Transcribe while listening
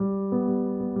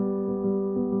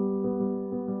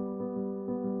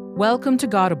Welcome to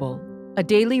Godable, a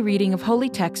daily reading of holy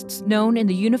texts known in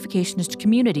the Unificationist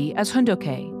community as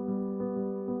Hundoke.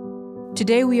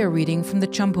 Today we are reading from the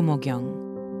Chambumo Gyeong.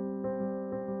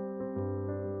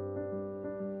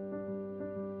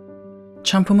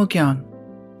 Chambumo Gyeong,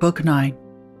 Book 9,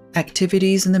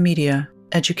 Activities in the Media,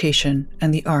 Education,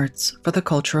 and the Arts for the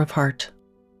Culture of Heart.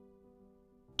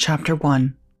 Chapter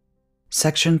 1,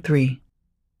 Section 3,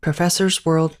 Professors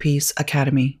World Peace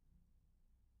Academy.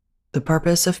 The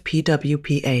purpose of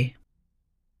PWPA.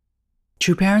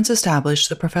 True Parents established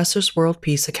the Professors World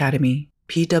Peace Academy,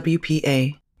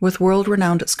 PWPA, with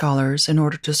world-renowned scholars in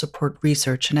order to support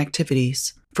research and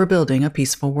activities for building a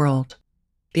peaceful world.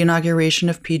 The inauguration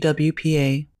of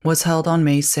PWPA was held on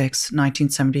May 6,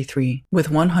 1973,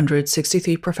 with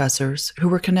 163 professors who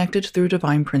were connected through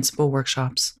Divine Principle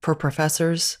workshops for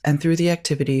professors and through the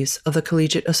activities of the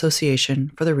Collegiate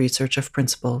Association for the Research of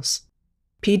Principles.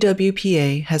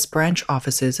 PWPA has branch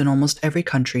offices in almost every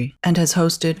country and has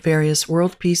hosted various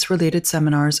world peace-related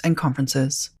seminars and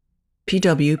conferences.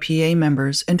 PWPA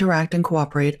members interact and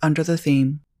cooperate under the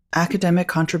theme, Academic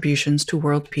Contributions to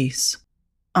World Peace.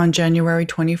 On January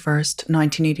 21,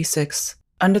 1986,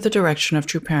 under the direction of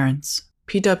True Parents,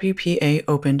 PWPA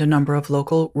opened a number of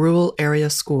local rural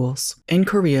area schools in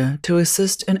Korea to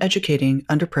assist in educating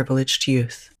underprivileged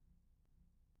youth.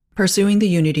 Pursuing the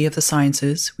unity of the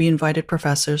sciences, we invited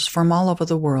professors from all over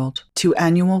the world to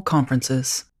annual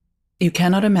conferences. You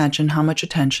cannot imagine how much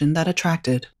attention that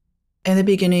attracted. In the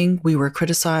beginning, we were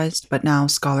criticized, but now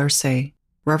scholars say,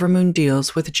 Reverend Moon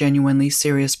deals with genuinely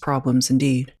serious problems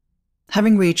indeed.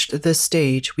 Having reached this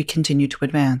stage, we continue to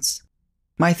advance.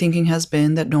 My thinking has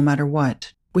been that no matter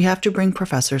what, we have to bring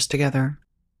professors together.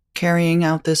 Carrying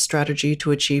out this strategy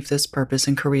to achieve this purpose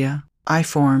in Korea, I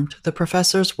formed the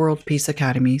Professors World Peace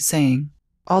Academy, saying,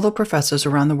 although professors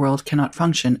around the world cannot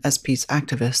function as peace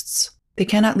activists, they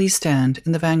can at least stand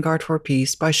in the vanguard for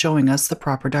peace by showing us the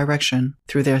proper direction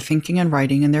through their thinking and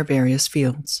writing in their various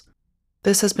fields.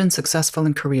 This has been successful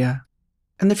in Korea.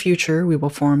 In the future, we will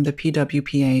form the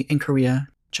PWPA in Korea,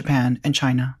 Japan, and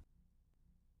China.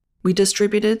 We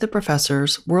distributed the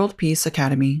Professors World Peace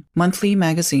Academy monthly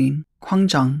magazine,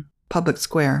 Gyeong, Public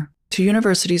Square, to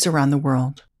universities around the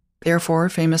world. Therefore,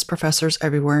 famous professors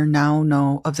everywhere now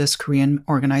know of this Korean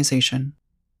organization.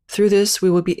 Through this,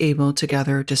 we will be able to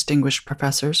gather distinguished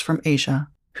professors from Asia,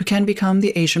 who can become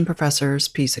the Asian Professors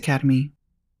Peace Academy.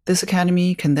 This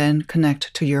academy can then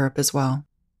connect to Europe as well.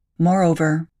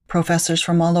 Moreover, professors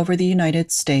from all over the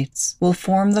United States will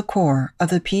form the core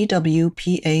of the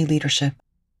PWPA leadership.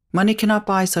 Money cannot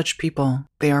buy such people.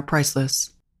 They are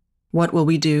priceless. What will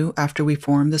we do after we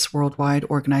form this worldwide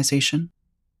organization?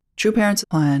 True Parents'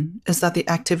 plan is that the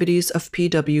activities of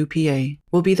PWPA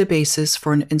will be the basis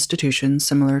for an institution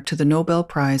similar to the Nobel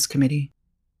Prize Committee.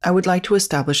 I would like to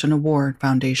establish an award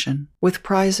foundation with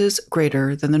prizes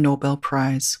greater than the Nobel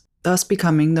Prize, thus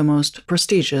becoming the most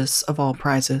prestigious of all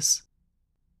prizes.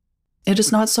 It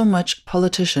is not so much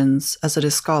politicians as it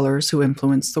is scholars who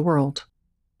influence the world.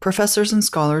 Professors and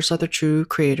scholars are the true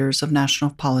creators of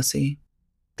national policy.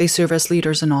 They serve as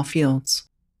leaders in all fields.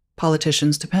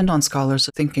 Politicians depend on scholars'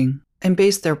 thinking and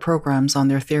base their programs on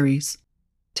their theories.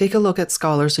 Take a look at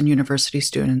scholars and university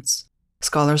students.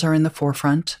 Scholars are in the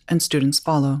forefront and students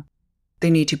follow. They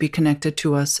need to be connected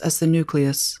to us as the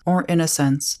nucleus, or in a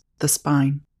sense, the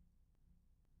spine.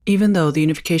 Even though the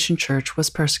Unification Church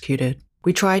was persecuted,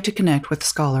 we tried to connect with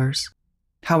scholars.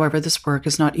 However, this work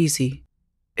is not easy.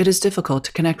 It is difficult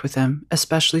to connect with them,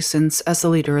 especially since, as the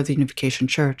leader of the Unification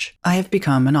Church, I have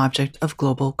become an object of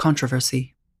global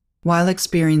controversy. While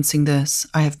experiencing this,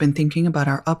 I have been thinking about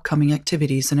our upcoming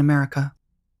activities in America.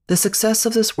 The success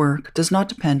of this work does not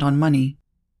depend on money.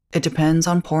 It depends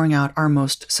on pouring out our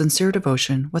most sincere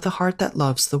devotion with a heart that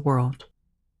loves the world.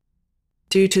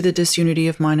 Due to the disunity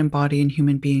of mind and body in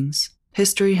human beings,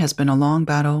 history has been a long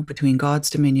battle between God's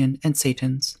dominion and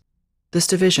Satan's. This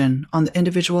division, on the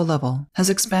individual level, has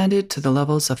expanded to the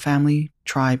levels of family,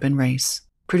 tribe, and race,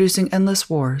 producing endless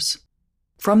wars.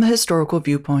 From the historical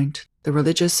viewpoint, the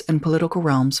religious and political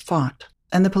realms fought,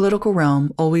 and the political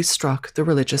realm always struck the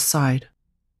religious side.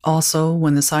 Also,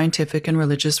 when the scientific and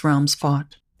religious realms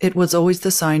fought, it was always the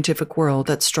scientific world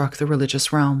that struck the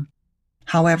religious realm.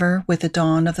 However, with the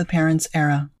dawn of the Parents'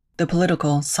 era, the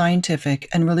political, scientific,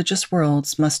 and religious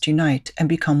worlds must unite and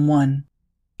become one.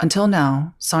 Until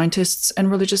now, scientists and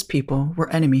religious people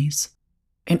were enemies.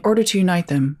 In order to unite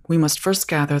them, we must first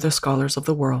gather the scholars of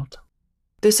the world.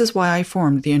 This is why I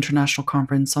formed the International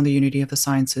Conference on the Unity of the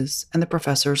Sciences and the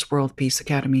Professors World Peace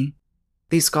Academy.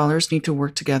 These scholars need to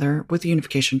work together with the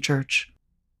Unification Church.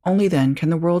 Only then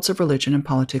can the worlds of religion and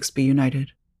politics be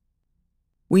united.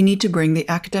 We need to bring the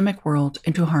academic world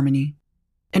into harmony.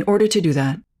 In order to do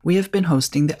that, we have been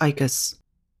hosting the ICUS.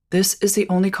 This is the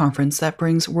only conference that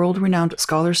brings world-renowned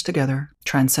scholars together,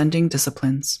 transcending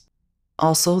disciplines.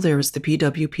 Also, there is the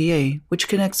PWPA, which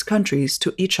connects countries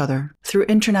to each other through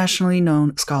internationally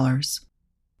known scholars.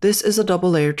 This is a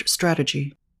double-layered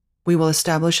strategy. We will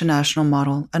establish a national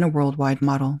model and a worldwide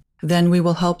model. Then we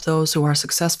will help those who are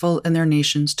successful in their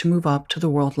nations to move up to the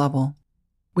world level.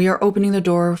 We are opening the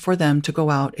door for them to go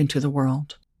out into the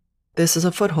world. This is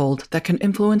a foothold that can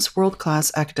influence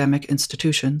world-class academic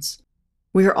institutions.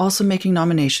 We are also making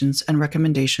nominations and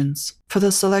recommendations for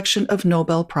the selection of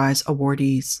Nobel Prize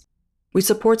awardees. We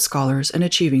support scholars in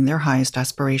achieving their highest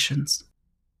aspirations.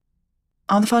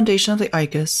 On the foundation of the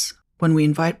ICUS, when we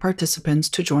invite participants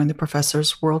to join the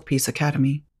Professors' World Peace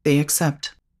Academy, they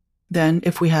accept. Then,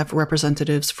 if we have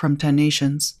representatives from 10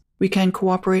 nations, we can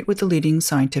cooperate with the leading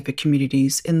scientific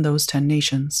communities in those 10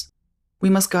 nations. We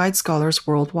must guide scholars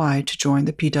worldwide to join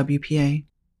the PWPA.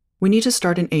 We need to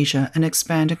start in Asia and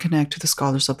expand and connect to the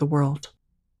scholars of the world.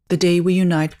 The day we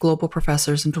unite global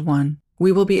professors into one,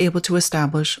 we will be able to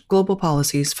establish global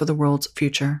policies for the world's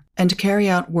future and to carry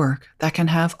out work that can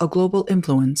have a global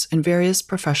influence in various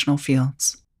professional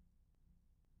fields.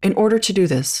 In order to do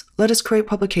this, let us create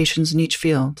publications in each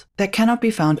field that cannot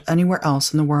be found anywhere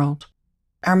else in the world.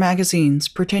 Our magazines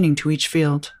pertaining to each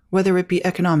field, whether it be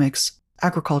economics,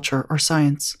 agriculture, or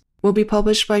science, will be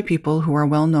published by people who are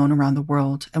well known around the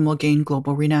world and will gain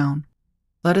global renown.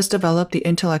 Let us develop the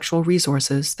intellectual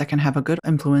resources that can have a good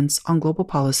influence on global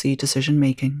policy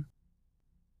decision-making.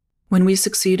 When we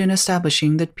succeed in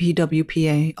establishing the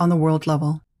PWPA on the world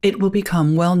level, it will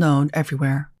become well known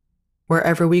everywhere.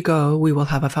 Wherever we go, we will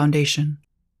have a foundation.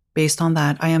 Based on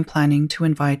that, I am planning to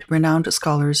invite renowned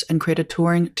scholars and create a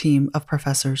touring team of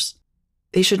professors.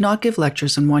 They should not give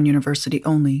lectures in one university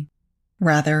only.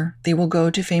 Rather, they will go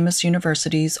to famous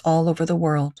universities all over the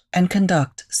world and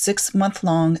conduct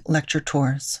 6-month-long lecture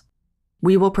tours.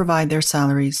 We will provide their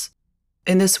salaries.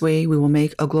 In this way, we will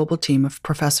make a global team of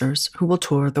professors who will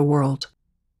tour the world.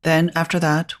 Then, after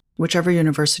that, whichever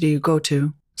university you go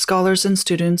to, scholars and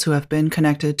students who have been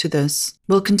connected to this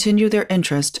will continue their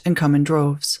interest and come in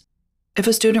droves. If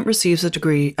a student receives a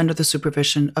degree under the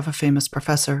supervision of a famous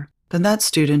professor, then that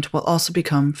student will also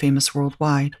become famous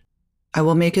worldwide. I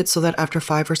will make it so that after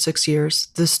 5 or 6 years,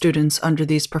 the students under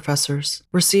these professors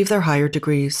receive their higher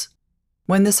degrees.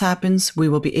 When this happens, we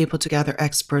will be able to gather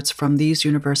experts from these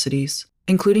universities,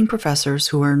 including professors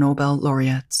who are Nobel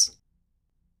laureates.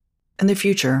 In the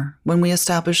future, when we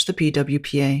establish the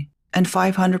PWPA and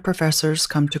 500 professors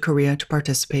come to Korea to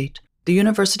participate, the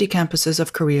university campuses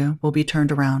of Korea will be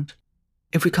turned around.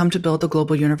 If we come to build a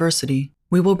global university,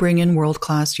 we will bring in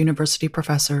world-class university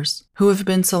professors who have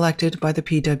been selected by the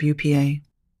PWPA.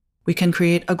 We can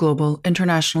create a global,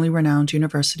 internationally renowned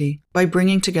university by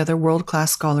bringing together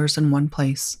world-class scholars in one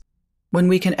place. When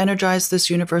we can energize this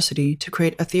university to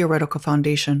create a theoretical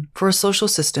foundation for a social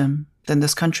system, then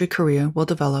this country, Korea, will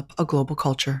develop a global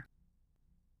culture.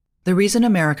 The reason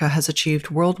America has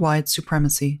achieved worldwide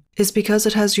supremacy is because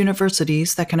it has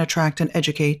universities that can attract and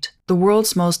educate the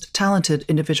world's most talented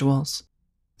individuals.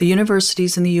 The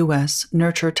universities in the U.S.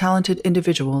 nurture talented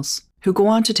individuals who go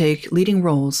on to take leading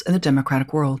roles in the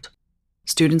democratic world.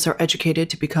 Students are educated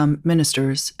to become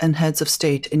ministers and heads of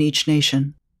state in each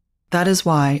nation. That is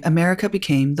why America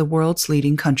became the world's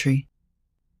leading country.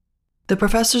 The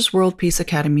Professors' World Peace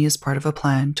Academy is part of a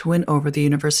plan to win over the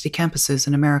university campuses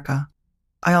in America.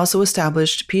 I also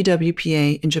established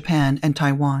PWPA in Japan and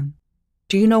Taiwan.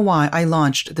 Do you know why I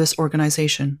launched this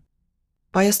organization?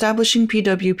 By establishing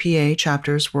PWPA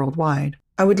chapters worldwide,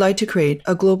 I would like to create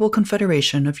a global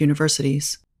confederation of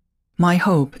universities. My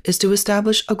hope is to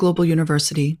establish a global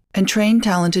university and train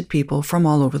talented people from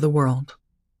all over the world.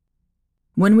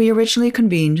 When we originally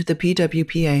convened the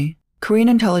PWPA, Korean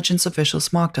intelligence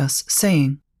officials mocked us,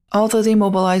 saying, although they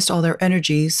mobilized all their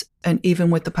energies, and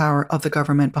even with the power of the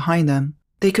government behind them,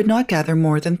 they could not gather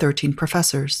more than 13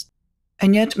 professors.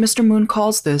 And yet Mr. Moon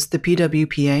calls this the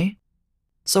PWPA?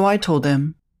 So I told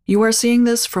them, you are seeing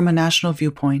this from a national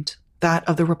viewpoint, that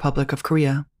of the Republic of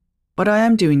Korea. But I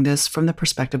am doing this from the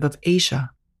perspective of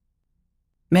Asia.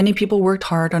 Many people worked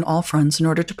hard on all fronts in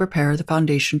order to prepare the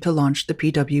foundation to launch the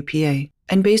PWPA,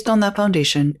 and based on that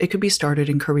foundation, it could be started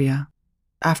in Korea.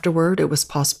 Afterward, it was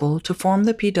possible to form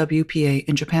the PWPA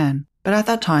in Japan, but at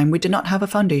that time we did not have a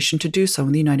foundation to do so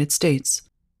in the United States.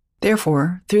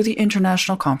 Therefore, through the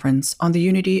International Conference on the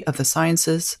Unity of the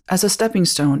Sciences as a stepping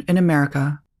stone in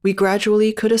America, we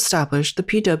gradually could establish the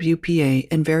PWPA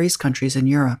in various countries in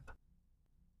Europe.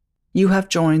 You have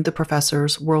joined the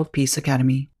Professors' World Peace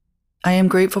Academy. I am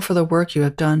grateful for the work you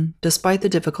have done despite the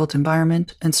difficult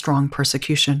environment and strong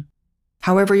persecution.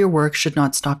 However, your work should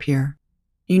not stop here.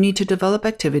 You need to develop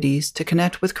activities to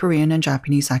connect with Korean and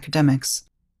Japanese academics.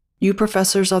 You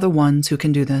professors are the ones who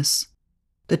can do this.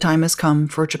 The time has come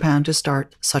for Japan to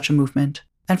start such a movement,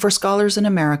 and for scholars in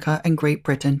America and Great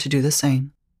Britain to do the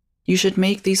same. You should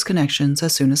make these connections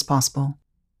as soon as possible.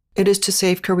 It is to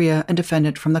save Korea and defend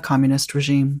it from the communist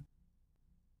regime.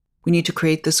 We need to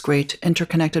create this great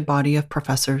interconnected body of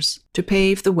professors to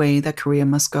pave the way that Korea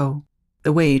must go,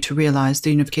 the way to realize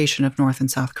the unification of North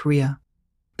and South Korea.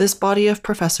 This body of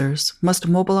professors must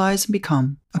mobilize and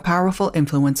become a powerful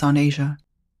influence on Asia.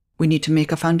 We need to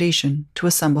make a foundation to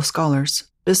assemble scholars,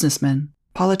 businessmen,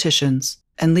 politicians,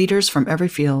 and leaders from every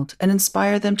field and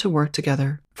inspire them to work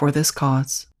together for this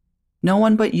cause. No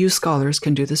one but you scholars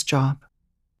can do this job.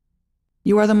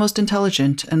 You are the most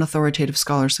intelligent and authoritative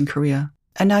scholars in Korea,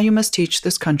 and now you must teach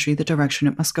this country the direction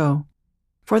it must go.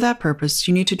 For that purpose,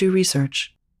 you need to do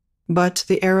research. But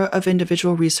the era of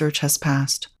individual research has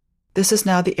passed. This is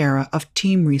now the era of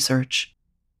team research.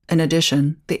 In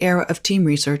addition, the era of team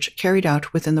research carried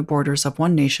out within the borders of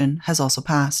one nation has also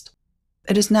passed.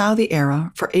 It is now the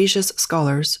era for Asia's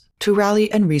scholars to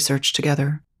rally and research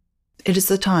together. It is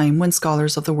the time when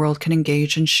scholars of the world can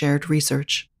engage in shared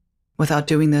research. Without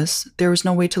doing this, there is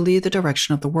no way to lead the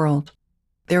direction of the world.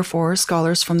 Therefore,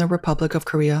 scholars from the Republic of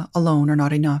Korea alone are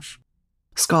not enough.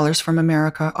 Scholars from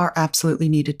America are absolutely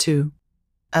needed too.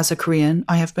 As a Korean,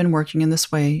 I have been working in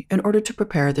this way in order to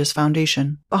prepare this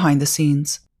foundation behind the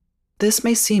scenes. This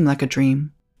may seem like a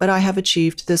dream, but I have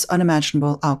achieved this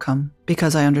unimaginable outcome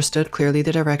because I understood clearly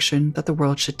the direction that the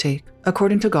world should take,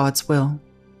 according to God's will.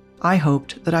 I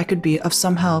hoped that I could be of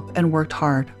some help and worked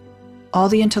hard. All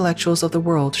the intellectuals of the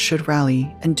world should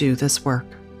rally and do this work.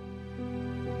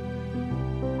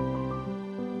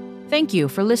 Thank you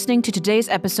for listening to today's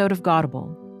episode of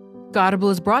Godable.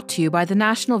 Godable is brought to you by the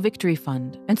National Victory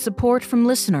Fund and support from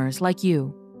listeners like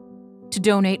you. To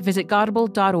donate, visit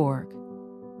godable.org.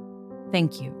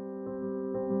 Thank you.